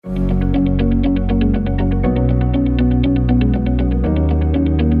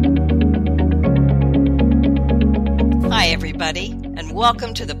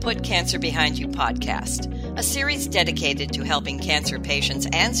Welcome to the Put Cancer Behind You podcast, a series dedicated to helping cancer patients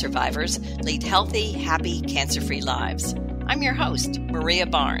and survivors lead healthy, happy, cancer-free lives. I'm your host, Maria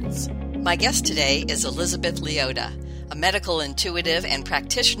Barnes. My guest today is Elizabeth Liotta, a medical intuitive and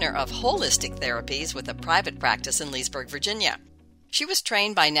practitioner of holistic therapies with a private practice in Leesburg, Virginia. She was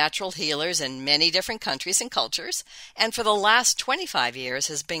trained by natural healers in many different countries and cultures, and for the last 25 years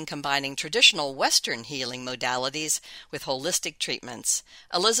has been combining traditional Western healing modalities with holistic treatments.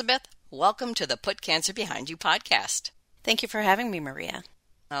 Elizabeth, welcome to the Put Cancer Behind You podcast. Thank you for having me, Maria.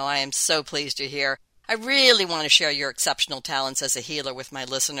 Oh, I am so pleased you're here. I really want to share your exceptional talents as a healer with my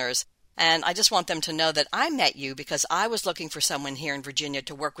listeners, and I just want them to know that I met you because I was looking for someone here in Virginia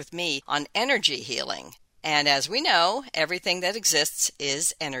to work with me on energy healing. And as we know, everything that exists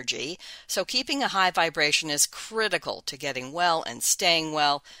is energy, so keeping a high vibration is critical to getting well and staying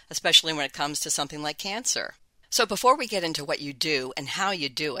well, especially when it comes to something like cancer. So before we get into what you do and how you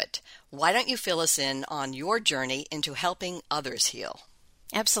do it, why don't you fill us in on your journey into helping others heal?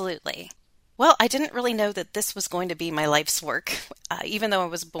 Absolutely. Well, I didn't really know that this was going to be my life's work. Even though I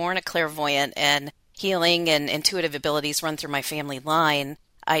was born a clairvoyant and healing and intuitive abilities run through my family line,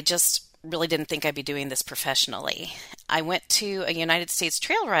 I just really didn't think I'd be doing this professionally. I went to a United States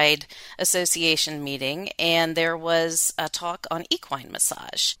Trail Ride Association meeting, and there was a talk on equine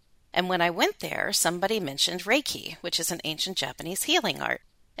massage. And when I went there, somebody mentioned Reiki, which is an ancient Japanese healing art.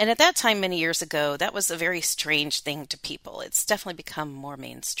 And at that time, many years ago, that was a very strange thing to people. It's definitely become more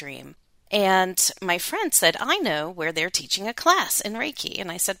mainstream. And my friend said, I know where they're teaching a class in Reiki.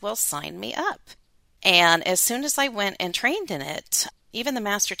 And I said, well, sign me up. And as soon as I went and trained in it, even the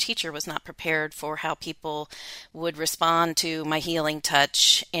master teacher was not prepared for how people would respond to my healing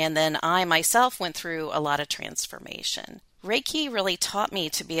touch. And then I myself went through a lot of transformation. Reiki really taught me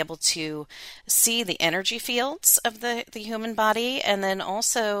to be able to see the energy fields of the human body, and then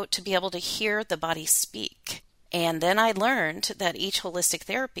also to be able to hear the body speak. And then I learned that each holistic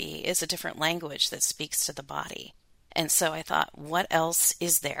therapy is a different language that speaks to the body. And so I thought, what else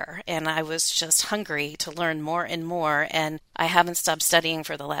is there? And I was just hungry to learn more and more, and I haven't stopped studying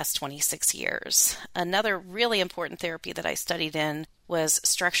for the last 26 years. Another really important therapy that I studied in was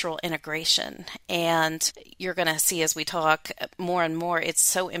structural integration. And you're going to see as we talk more and more, it's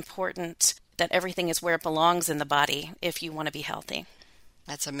so important that everything is where it belongs in the body if you want to be healthy.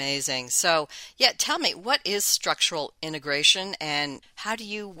 That's amazing. So, tell me, what is structural integration and how do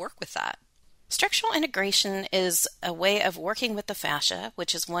you work with that? Structural integration is a way of working with the fascia,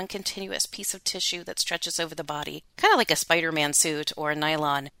 which is one continuous piece of tissue that stretches over the body, kind of like a Spider-Man suit or a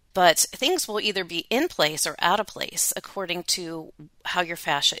nylon. But things will either be in place or out of place according to how your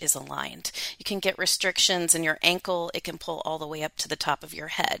fascia is aligned. You can get restrictions in your ankle. It can pull all the way up to the top of your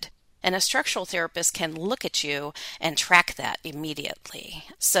head. And a structural therapist can look at you and track that immediately.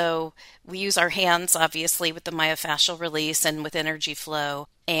 So we use our hands, obviously, with the myofascial release and with energy flow.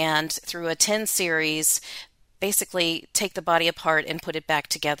 And through a 10 series, basically take the body apart and put it back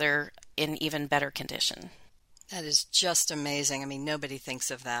together in even better condition. That is just amazing. I mean, nobody thinks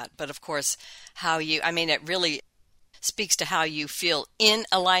of that. But of course, it really speaks to how you feel in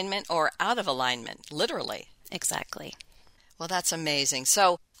alignment or out of alignment, literally. Exactly. Well, that's amazing.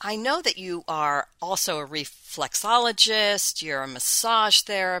 So I know that you are also a reflexologist, you're a massage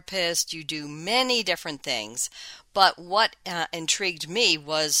therapist, you do many different things. But what intrigued me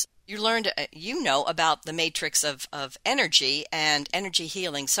was you learned, about the matrix of energy and energy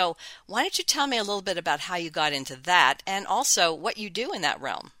healing. So why don't you tell me a little bit about how you got into that and also what you do in that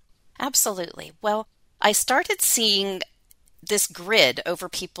realm? Absolutely. Well, I started seeing this grid over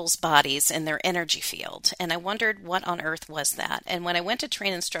people's bodies and their energy field. And I wondered what on earth was that. And when I went to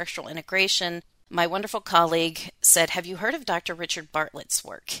train in structural integration, my wonderful colleague said, have you heard of Dr. Richard Bartlett's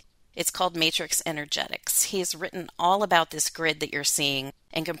work? It's called Matrix Energetics. He's written all about this grid that you're seeing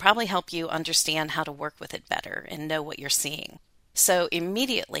and can probably help you understand how to work with it better and know what you're seeing. So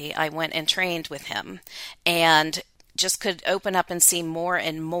immediately I went and trained with him and just could open up and see more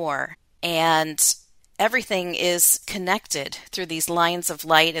and more. And everything is connected through these lines of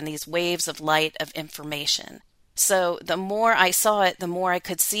light and these waves of light of information. So the more I saw it, the more I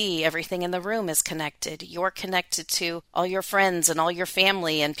could see everything in the room is connected. You're connected to all your friends and all your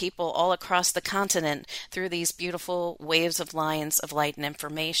family and people all across the continent through these beautiful waves of lines of light and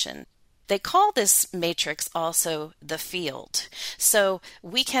information. They call this matrix also the field. So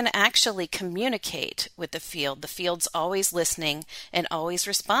we can actually communicate with the field. The field's always listening and always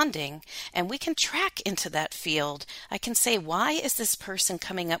responding, and we can track into that field. I can say, why is this person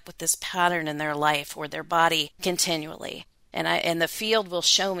coming up with this pattern in their life or their body continually? And the field will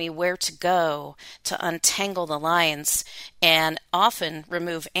show me where to go to untangle the lines and often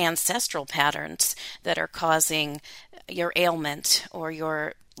remove ancestral patterns that are causing your ailment or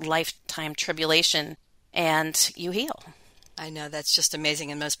your lifetime tribulation, and you heal. I know, that's just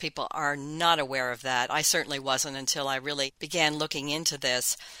amazing, and most people are not aware of that. I certainly wasn't until I really began looking into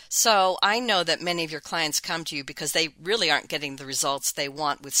this. So I know that many of your clients come to you because they really aren't getting the results they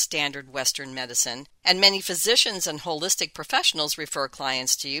want with standard Western medicine. And many physicians and holistic professionals refer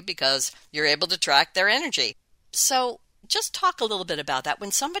clients to you because you're able to track their energy. So just talk a little bit about that.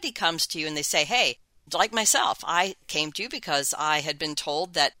 When somebody comes to you and they say, hey, like myself, I came to you because I had been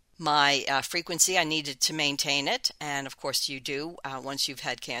told that my frequency, I needed to maintain it. And of course you do. Once you've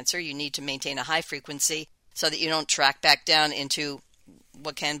had cancer, you need to maintain a high frequency so that you don't track back down into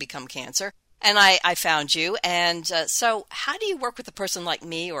what can become cancer. And I found you. And so how do you work with a person like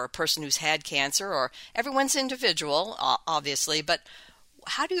me or a person who's had cancer? Or everyone's individual, obviously, but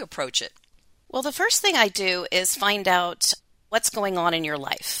how do you approach it? Well, the first thing I do is find out what's going on in your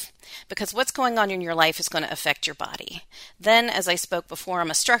life, because what's going on in your life is going to affect your body. Then, as I spoke before,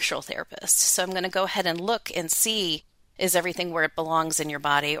 I'm a structural therapist, so I'm going to go ahead and look and see, is everything where it belongs in your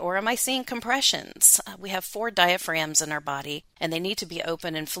body, or am I seeing compressions? We have 4 diaphragms in our body, and they need to be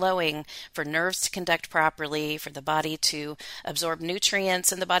open and flowing for nerves to conduct properly, for the body to absorb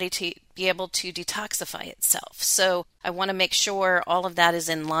nutrients, and the body to be able to detoxify itself. So I want to make sure all of that is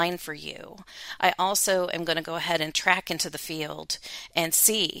in line for you. I also am going to go ahead and track into the field and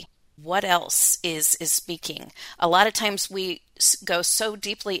see what else is speaking. A lot of times we go so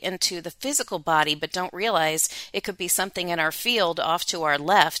deeply into the physical body but don't realize it could be something in our field off to our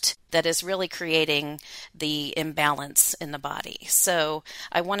left that is really creating the imbalance in the body. So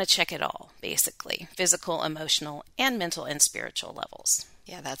I want to check it all, basically, physical, emotional, and mental and spiritual levels.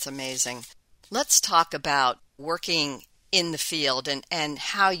 Yeah, that's amazing. Let's talk about working in the field and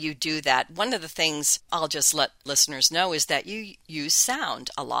how you do that. One of the things I'll just let listeners know is that you use sound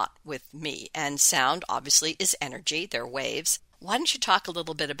a lot with me, and sound obviously is energy, they're waves. Why don't you talk a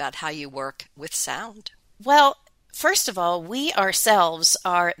little bit about how you work with sound? Well, first of all, we ourselves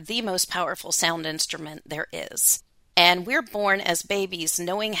are the most powerful sound instrument there is. And we're born as babies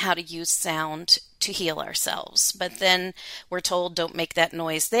knowing how to use sound to heal ourselves. But then we're told, don't make that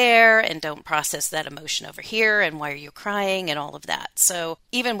noise there and don't process that emotion over here. And why are you crying and all of that? So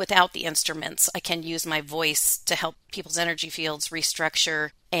even without the instruments, I can use my voice to help people's energy fields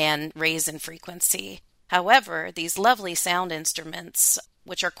restructure and raise in frequency. However, these lovely sound instruments,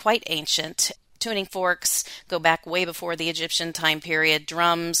 which are quite ancient, tuning forks go back way before the Egyptian time period,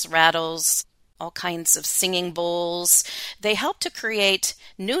 drums, rattles, all kinds of singing bowls. They help to create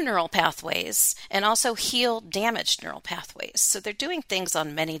new neural pathways and also heal damaged neural pathways. So they're doing things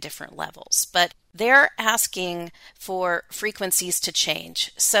on many different levels, but they're asking for frequencies to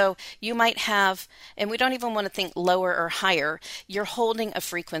change. So you might have, and we don't even want to think lower or higher, you're holding a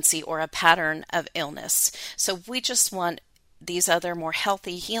frequency or a pattern of illness. So we just want these other more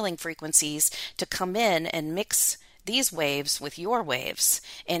healthy healing frequencies to come in and mix these waves with your waves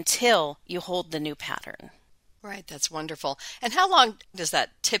until you hold the new pattern. Right, that's wonderful. And how long does that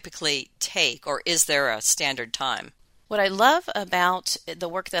typically take, or is there a standard time? What I love about the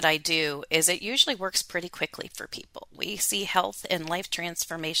work that I do is it usually works pretty quickly for people. We see health and life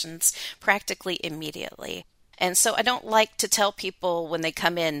transformations practically immediately. And so I don't like to tell people when they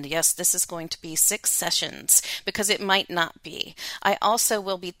come in, yes, this is going to be 6 sessions, because it might not be. I also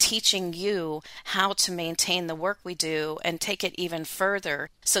will be teaching you how to maintain the work we do and take it even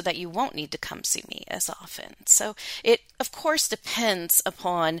further so that you won't need to come see me as often. So it, of course, depends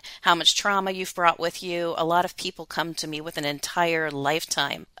upon how much trauma you've brought with you. A lot of people come to me with an entire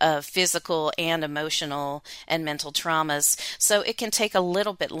lifetime of physical and emotional and mental traumas. So it can take a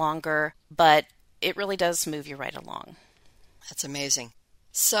little bit longer, but it really does move you right along. That's amazing.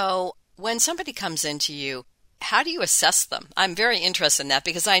 So when somebody comes into you, how do you assess them? I'm very interested in that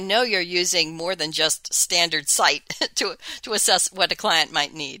because I know you're using more than just standard sight to assess what a client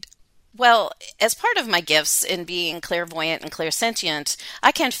might need. Well, as part of my gifts in being clairvoyant and clairsentient,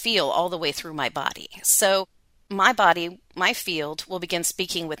 I can feel all the way through my body. So my body, my field, will begin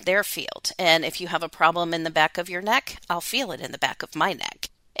speaking with their field. And if you have a problem in the back of your neck, I'll feel it in the back of my neck.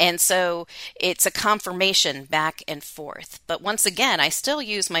 And so it's a confirmation back and forth. But once again, I still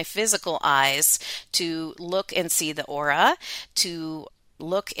use my physical eyes to look and see the aura, to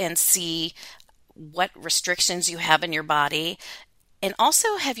look and see what restrictions you have in your body. And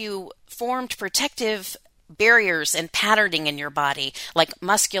also, have you formed protective barriers and patterning in your body, like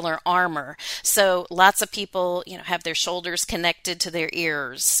muscular armor? So lots of people, have their shoulders connected to their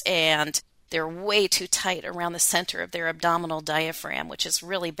ears, and they're way too tight around the center of their abdominal diaphragm, which is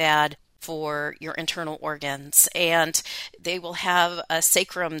really bad for your internal organs. And they will have a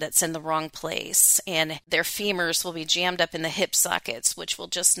sacrum that's in the wrong place, and their femurs will be jammed up in the hip sockets, which will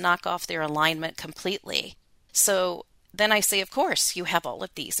just knock off their alignment completely. So then I say, of course, you have all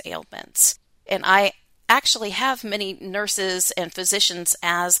of these ailments. And I actually have many nurses and physicians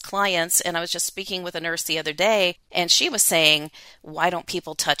as clients, and I was just speaking with a nurse the other day, and she was saying, why don't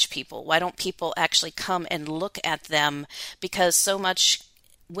people touch people? Why don't people actually come and look at them? Because so much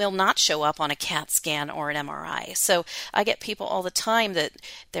will not show up on a CAT scan or an MRI. So I get people all the time that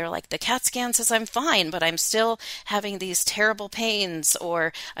they're like, the CAT scan says I'm fine, but I'm still having these terrible pains,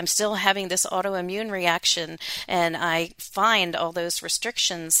 or I'm still having this autoimmune reaction. And I find all those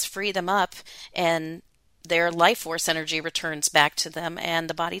restrictions, free them up, and their life force energy returns back to them, and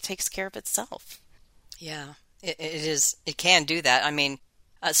the body takes care of itself. Yeah, it can do that. I mean,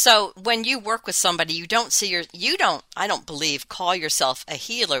 so when you work with somebody, you don't, I don't believe, call yourself a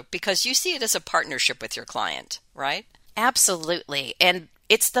healer, because you see it as a partnership with your client, right? Absolutely. And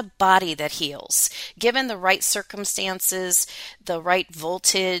it's the body that heals. Given the right circumstances, the right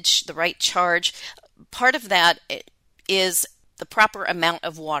voltage, the right charge, part of that is the proper amount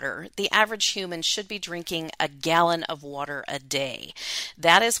of water. The average human should be drinking a gallon of water a day.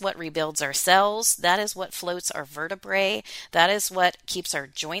 That is what rebuilds our cells. That is what floats our vertebrae. That is what keeps our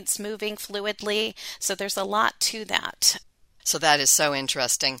joints moving fluidly. So there's a lot to that. So that is so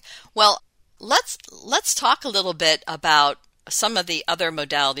interesting. Well, let's talk a little bit about some of the other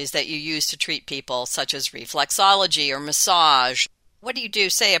modalities that you use to treat people, such as reflexology or massage. What do you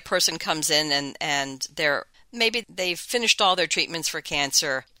do? Say a person comes in and maybe they've finished all their treatments for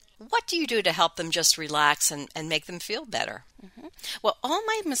cancer. What do you do to help them just relax and make them feel better? Mm-hmm. Well, all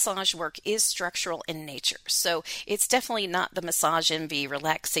my massage work is structural in nature, so it's definitely not the massage envy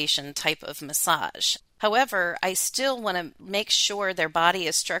relaxation type of massage. However, I still want to make sure their body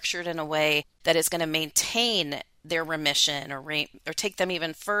is structured in a way that is going to maintain their remission or take them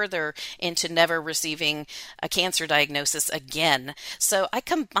even further into never receiving a cancer diagnosis again. So I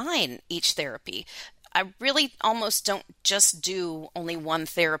combine each therapy. I really almost don't just do only one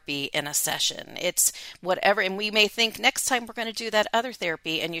therapy in a session. It's whatever, and we may think next time we're going to do that other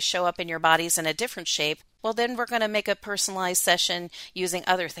therapy and you show up in your body's in a different shape, well, then we're going to make a personalized session using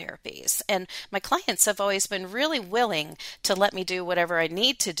other therapies. And my clients have always been really willing to let me do whatever I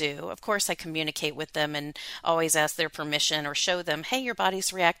need to do. Of course, I communicate with them and always ask their permission or show them, hey, your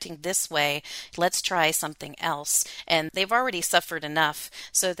body's reacting this way. Let's try something else. And they've already suffered enough,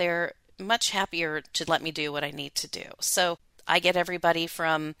 so they're much happier to let me do what I need to do. So I get everybody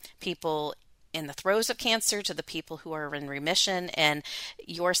from people in the throes of cancer to the people who are in remission, and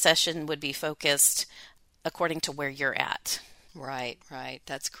your session would be focused according to where you're at. Right.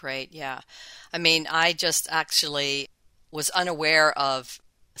 That's great. Yeah. I mean, I just actually was unaware of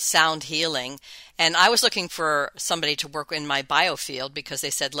sound healing, and I was looking for somebody to work in my biofield because they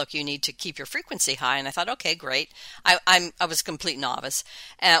said, look, you need to keep your frequency high. And I thought, okay, great. I was a complete novice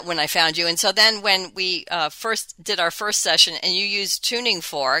when I found you. And so then when we first did our first session and you used tuning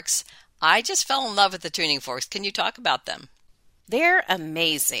forks, I just fell in love with the tuning forks. Can you talk about them? They're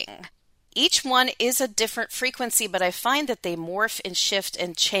amazing. Each one is a different frequency, but I find that they morph and shift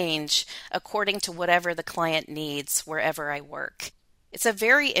and change according to whatever the client needs wherever I work. It's a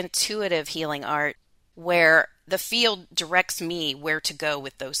very intuitive healing art where the field directs me where to go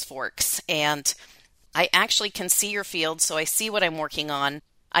with those forks. And I actually can see your field, so I see what I'm working on.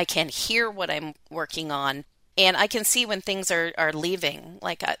 I can hear what I'm working on. And I can see when things are leaving,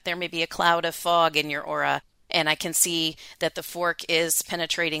 like there may be a cloud of fog in your aura. And I can see that the fork is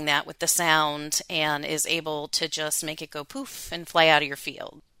penetrating that with the sound and is able to just make it go poof and fly out of your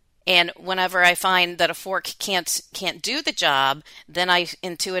field. And whenever I find that a fork can't do the job, then I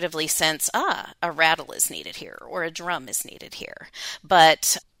intuitively sense, a rattle is needed here or a drum is needed here.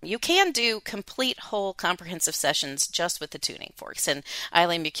 But you can do complete, whole, comprehensive sessions just with the tuning forks. And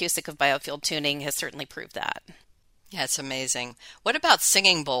Eileen McCusick of Biofield Tuning has certainly proved that. Yeah, it's amazing. What about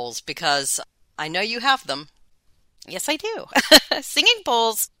singing bowls? Because I know you have them. Yes, I do. Singing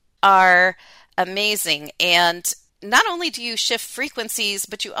bowls are amazing. And not only do you shift frequencies,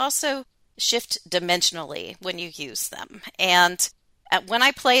 but you also shift dimensionally when you use them. And when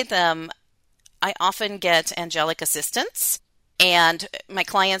I play them, I often get angelic assistance. And my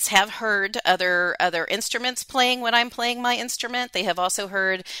clients have heard other instruments playing when I'm playing my instrument. They have also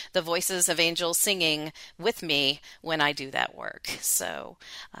heard the voices of angels singing with me when I do that work. So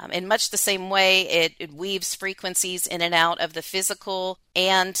in much the same way, it weaves frequencies in and out of the physical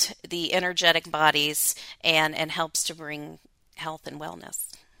and the energetic bodies and helps to bring health and wellness.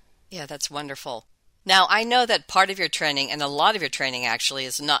 Yeah, that's wonderful. Now, I know that part of your training and a lot of your training actually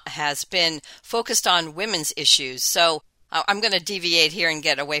has been focused on women's issues. So I'm going to deviate here and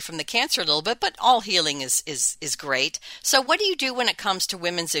get away from the cancer a little bit, but all healing is great. So what do you do when it comes to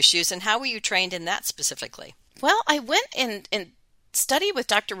women's issues, and how were you trained in that specifically? Well, I went and studied with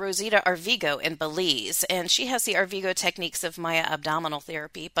Dr. Rosita Arvigo in Belize, and she has the Arvigo techniques of Maya abdominal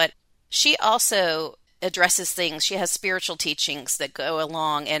therapy, but she also addresses things. She has spiritual teachings that go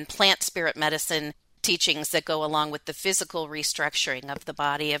along and plant spirit medicine teachings that go along with the physical restructuring of the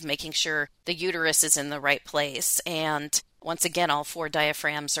body, of making sure the uterus is in the right place. And once again, all four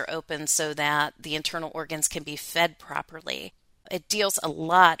diaphragms are open so that the internal organs can be fed properly. It deals a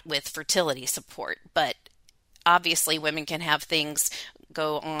lot with fertility support, but obviously women can have things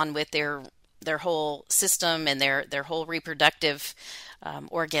go on with their whole system and their whole reproductive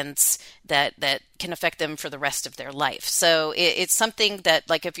organs that can affect them for the rest of their life. So it's something that,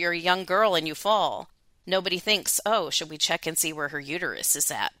 like, if you're a young girl and you fall, nobody thinks, oh, should we check and see where her uterus is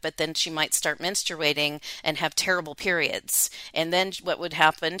at? But then she might start menstruating and have terrible periods. And then what would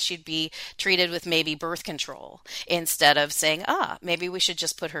happen? She'd be treated with maybe birth control instead of saying, maybe we should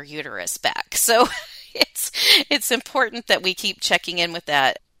just put her uterus back. So it's important that we keep checking in with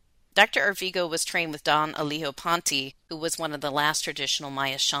that. Dr. Arvigo was trained with Don Alijo Ponte, who was one of the last traditional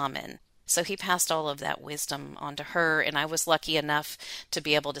Maya shaman. So he passed all of that wisdom on to her, and I was lucky enough to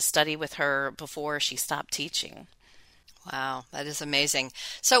be able to study with her before she stopped teaching. Wow, that is amazing.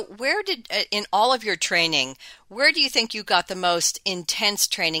 So in all of your training, where do you think you got the most intense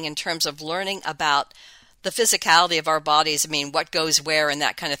training in terms of learning about the physicality of our bodies? I mean, what goes where and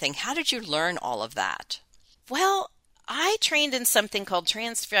that kind of thing. How did you learn all of that? Well, I trained in something called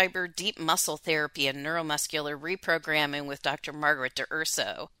transfiber deep muscle therapy and neuromuscular reprogramming with Dr. Margaret de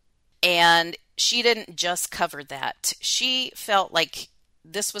Urso. And she didn't just cover that. She felt like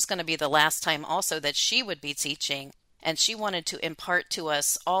this was going to be the last time also that she would be teaching. And she wanted to impart to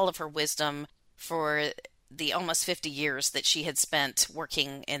us all of her wisdom for the almost 50 years that she had spent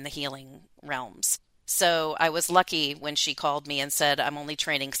working in the healing realms. So I was lucky when she called me and said, I'm only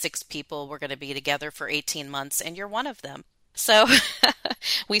training 6 people. We're going to be together for 18 months, and you're one of them. So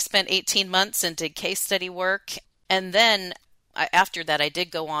we spent 18 months and did case study work. And then after that, I did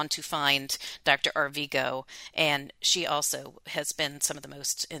go on to find Dr. Arvigo, and she also has been some of the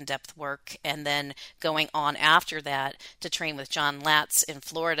most in-depth work. And then going on after that to train with John Latz in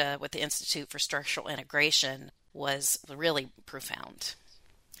Florida with the Institute for Structural Integration was really profound.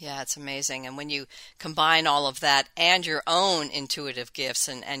 Yeah, it's amazing. And when you combine all of that and your own intuitive gifts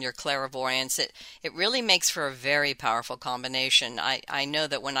and your clairvoyance, it really makes for a very powerful combination. I know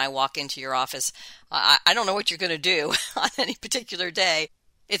that when I walk into your office, I don't know what you're going to do on any particular day.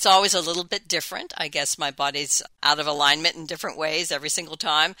 It's always a little bit different. I guess my body's out of alignment in different ways every single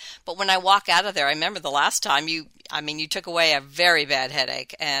time. But when I walk out of there, I remember the last time you took away a very bad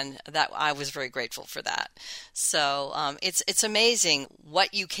headache, and that I was very grateful for that. So it's amazing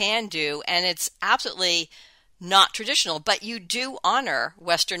what you can do, and it's absolutely not traditional, but you do honor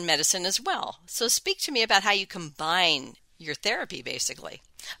Western medicine as well. So speak to me about how you combine your therapy, basically.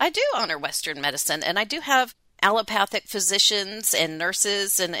 I do honor Western medicine, and I do have allopathic physicians and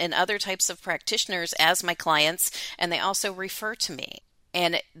nurses and other types of practitioners as my clients, and they also refer to me.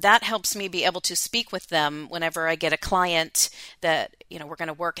 And that helps me be able to speak with them whenever I get a client that, we're going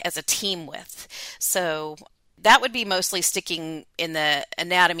to work as a team with. So that would be mostly sticking in the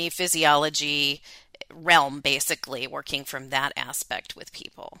anatomy, physiology realm, basically, working from that aspect with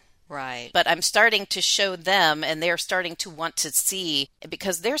people. Right. But I'm starting to show them, and they're starting to want to see,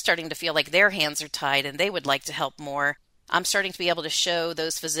 because they're starting to feel like their hands are tied and they would like to help more. I'm starting to be able to show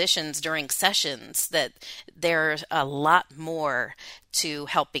those physicians during sessions that there's a lot more to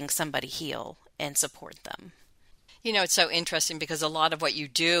helping somebody heal and support them. It's so interesting because a lot of what you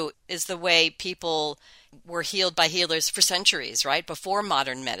do is the way people were healed by healers for centuries, right? Before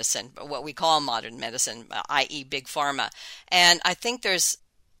modern medicine, what we call modern medicine, i.e. big pharma. And I think there's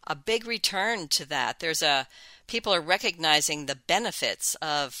a big return to that. People are recognizing the benefits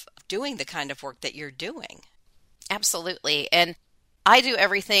of doing the kind of work that you're doing. Absolutely. And I do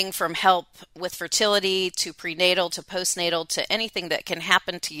everything from help with fertility to prenatal to postnatal to anything that can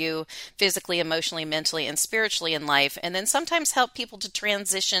happen to you physically, emotionally, mentally, and spiritually in life. And then sometimes help people to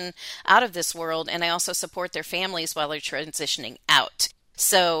transition out of this world. And I also support their families while they're transitioning out.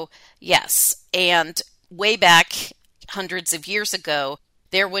 So yes, and way back hundreds of years ago,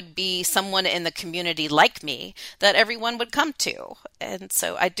 there would be someone in the community like me that everyone would come to. And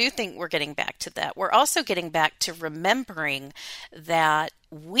so I do think we're getting back to that. We're also getting back to remembering that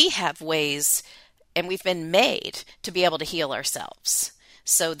we have ways, and we've been made to be able to heal ourselves.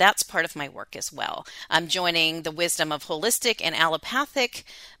 So that's part of my work as well. I'm joining the wisdom of holistic and allopathic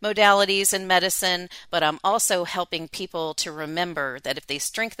modalities in medicine, but I'm also helping people to remember that if they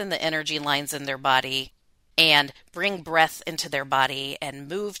strengthen the energy lines in their body and bring breath into their body and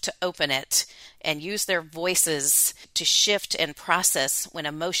move to open it and use their voices to shift and process when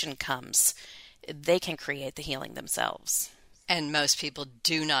emotion comes, they can create the healing themselves. And most people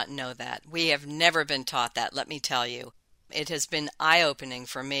do not know that. We have never been taught that, let me tell you. It has been eye-opening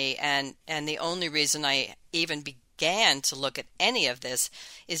for me, and the only reason I even began to look at any of this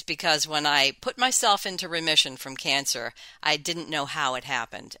is because when I put myself into remission from cancer, I didn't know how it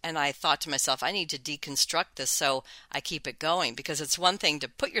happened. And I thought to myself, I need to deconstruct this so I keep it going, because it's one thing to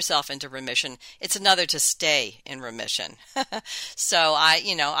put yourself into remission, it's another to stay in remission. So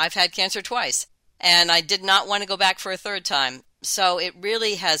I've had cancer twice, and I did not want to go back for a third time. So it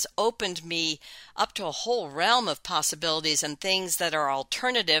really has opened me up to a whole realm of possibilities and things that are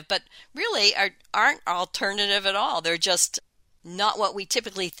alternative, but really aren't alternative at all. They're just not what we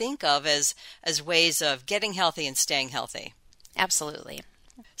typically think of as ways of getting healthy and staying healthy. Absolutely.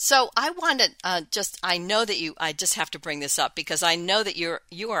 So I want to I just have to bring this up because I know that you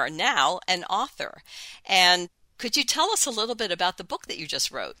are now an author. And could you tell us a little bit about the book that you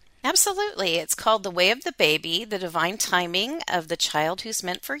just wrote? Absolutely. It's called The Way of the Baby, The Divine Timing of the Child Who's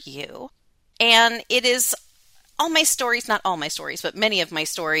Meant for You. And it is all my stories, not all my stories, but many of my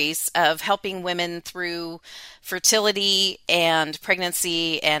stories of helping women through fertility and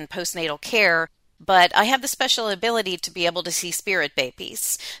pregnancy and postnatal care. But I have the special ability to be able to see spirit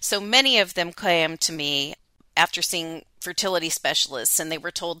babies. So many of them came to me after seeing fertility specialists, and they were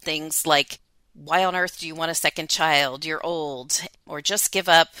told things like, why on earth do you want a second child? You're old. Or just give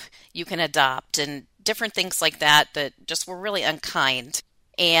up. You can adopt. And different things like that just were really unkind.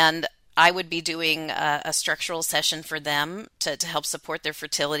 And I would be doing a structural session for them to help support their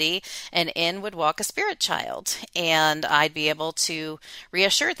fertility. And in would walk a spirit child. And I'd be able to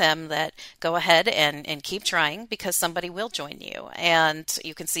reassure them that go ahead and keep trying because somebody will join you. And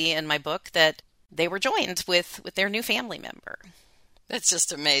you can see in my book that they were joined with their new family member. That's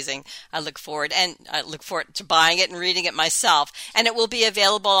just amazing. I look forward to buying it and reading it myself. And it will be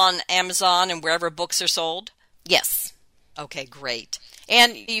available on Amazon and wherever books are sold? Yes. Okay, great.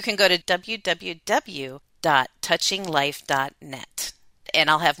 And you can go to www.touchinglife.net. And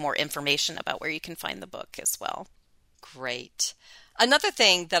I'll have more information about where you can find the book as well. Great. Another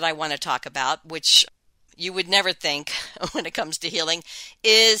thing that I want to talk about, which you would never think when it comes to healing,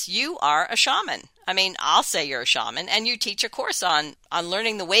 is you are a shaman. I mean, I'll say you're a shaman, and you teach a course on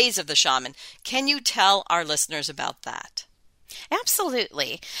learning the ways of the shaman. Can you tell our listeners about that?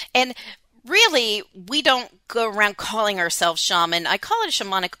 Absolutely. And really, we don't go around calling ourselves shaman. I call it a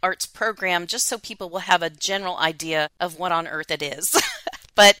shamanic arts program just so people will have a general idea of what on earth it is.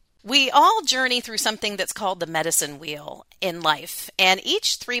 But we all journey through something that's called the medicine wheel in life, and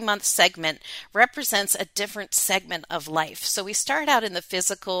each 3-month segment represents a different segment of life. So we start out in the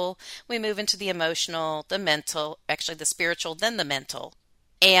physical, we move into the emotional, the mental, actually the spiritual, then the mental.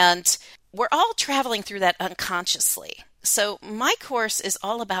 And we're all traveling through that unconsciously. So my course is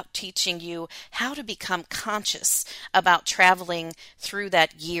all about teaching you how to become conscious about traveling through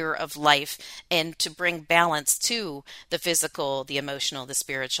that year of life and to bring balance to the physical, the emotional, the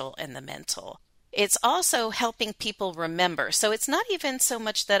spiritual, and the mental. It's also helping people remember. So it's not even so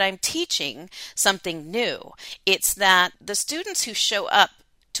much that I'm teaching something new. It's that the students who show up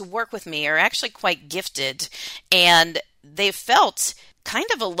to work with me are actually quite gifted, and they've felt kind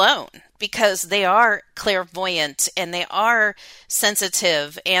of alone because they are clairvoyant and they are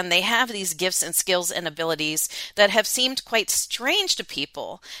sensitive and they have these gifts and skills and abilities that have seemed quite strange to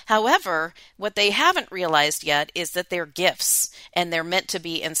people. However, what they haven't realized yet is that they're gifts and they're meant to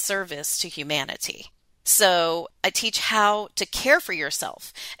be in service to humanity. So I teach how to care for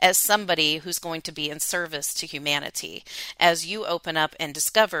yourself as somebody who's going to be in service to humanity. As you open up and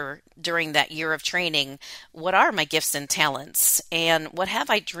discover during that year of training, what are my gifts and talents? And what have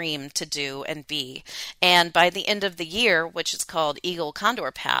I dreamed to do and be? And by the end of the year, which is called Eagle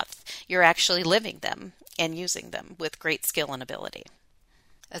Condor Path, you're actually living them and using them with great skill and ability.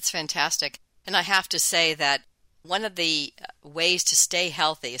 That's fantastic. And I have to say that one of the ways to stay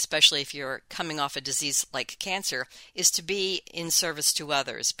healthy, especially if you're coming off a disease like cancer, is to be in service to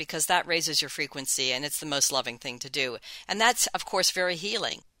others, because that raises your frequency and it's the most loving thing to do. And that's, of course, very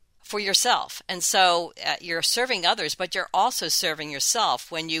healing. for yourself. And so you're serving others, but you're also serving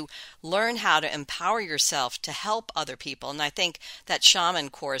yourself when you learn how to empower yourself to help other people. And I think that shaman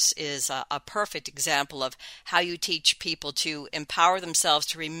course is a perfect example of how you teach people to empower themselves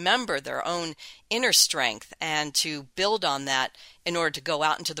to remember their own inner strength and to build on that in order to go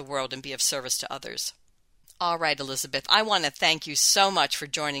out into the world and be of service to others. All right, Elizabeth, I want to thank you so much for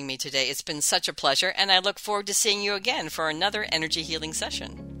joining me today. It's been such a pleasure, and I look forward to seeing you again for another energy healing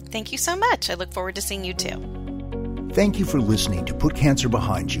session. Thank you so much. I look forward to seeing you too. Thank you for listening to Put Cancer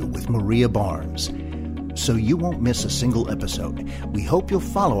Behind You with Maria Barnes. So you won't miss a single episode, we hope you'll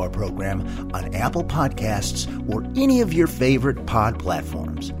follow our program on Apple Podcasts or any of your favorite pod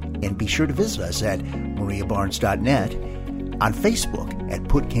platforms. And be sure to visit us at mariabarnes.net, on Facebook at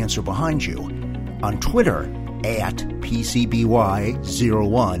Put Cancer Behind You, on Twitter at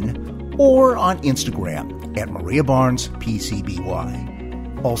PCBY01, or on Instagram at Maria Barnes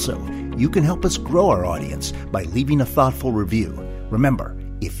PCBY. Also, you can help us grow our audience by leaving a thoughtful review. Remember,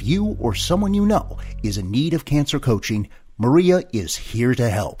 if you or someone you know is in need of cancer coaching, Maria is here to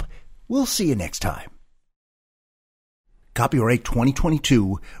help. We'll see you next time. Copyright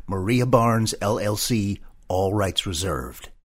 2022, Maria Barnes, LLC, all rights reserved.